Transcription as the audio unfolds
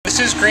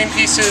is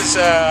Greenpeace's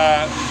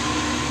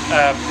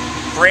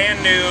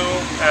brand new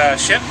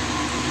ship.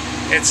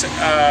 It's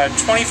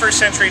 21st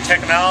century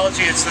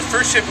technology. It's the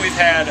first ship we've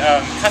had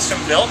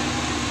custom built,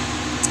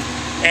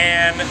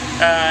 and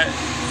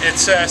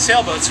it's a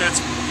sailboat. So it's,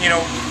 you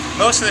know,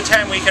 most of the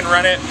time we can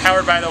run it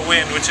powered by the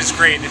wind, which is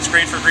great. It's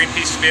great for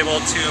Greenpeace to be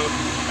able to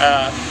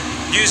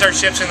use our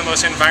ships in the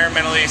most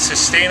environmentally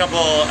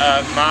sustainable,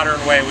 modern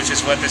way, which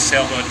is what this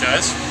sailboat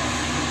does.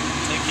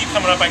 You keep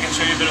coming up, I can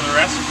show you a bit of the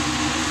rest.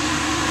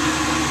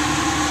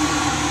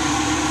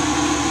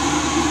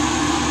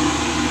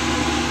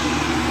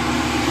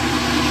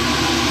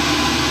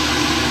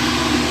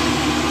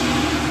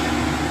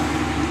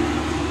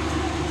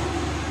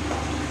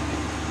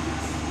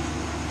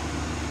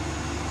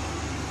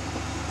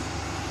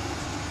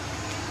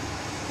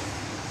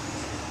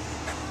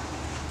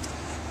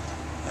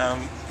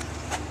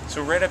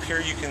 So right up here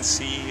you can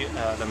see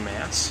the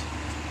mast.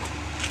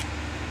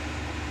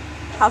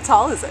 How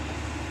tall is it?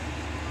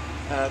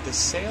 The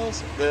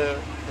sails, the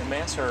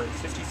masts are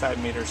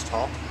 55 meters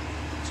tall,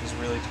 which is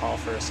really tall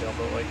for a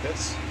sailboat like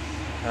this.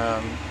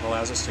 It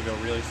allows us to go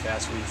really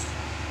fast.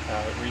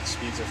 We've reached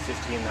speeds of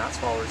 15 knots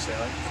while we're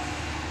sailing.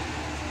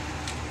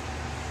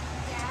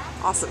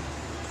 Awesome.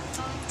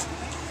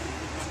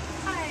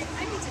 Hi,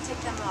 I need to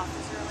take them off.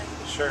 Is there like...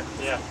 Sure,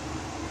 yeah.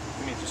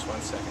 Give me just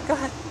 1 second. Go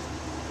ahead.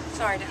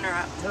 Sorry to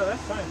interrupt. No,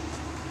 that's fine.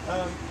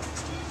 You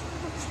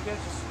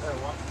guys just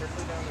walk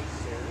carefully down these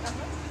stairs.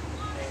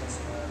 And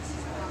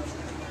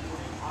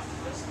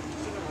just to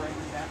the right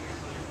back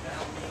until you're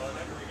down.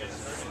 Whenever we get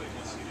started, we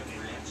can see the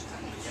ranch.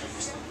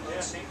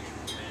 Yeah, thank you.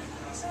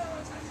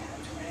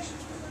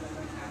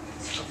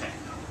 Okay.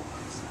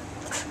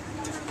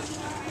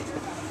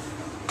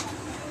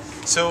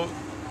 So,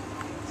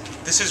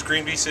 this is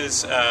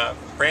Greenpeace's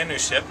brand new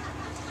ship.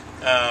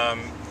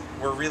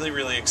 We're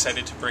really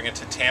excited to bring it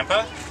to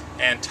Tampa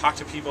and talk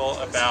to people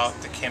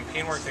about the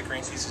campaign work that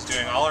Greenpeace is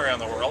doing all around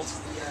the world.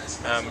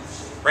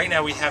 Right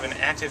now we have an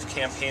active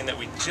campaign that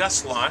we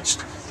just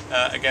launched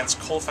against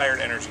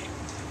coal-fired energy.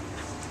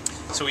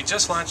 So we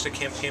just launched a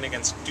campaign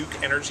against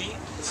Duke Energy.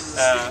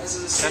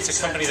 That's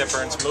a company that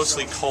burns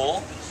mostly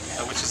coal,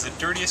 which is the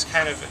dirtiest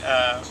kind of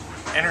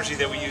energy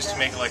that we use to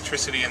make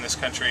electricity in this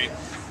country.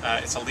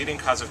 It's a leading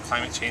cause of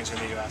climate change in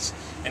the U.S.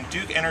 And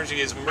Duke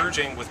Energy is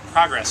merging with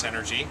Progress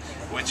Energy,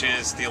 which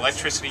is the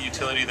electricity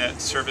utility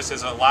that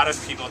services a lot of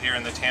people here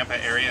in the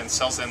Tampa area and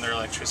sells them their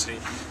electricity.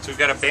 So we've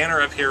got a banner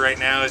up here right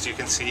now, as you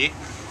can see,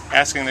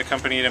 asking the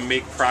company to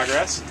make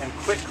progress and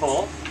quit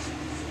coal.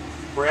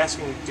 We're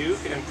asking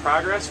Duke and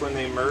Progress, when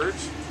they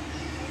merge,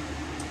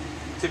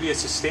 to be a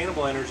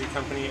sustainable energy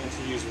company and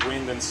to use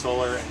wind and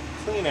solar and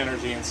clean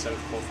energy instead of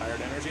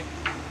coal-fired energy.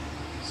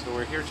 So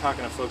we're here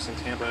talking to folks in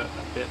Tampa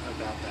a bit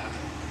about that.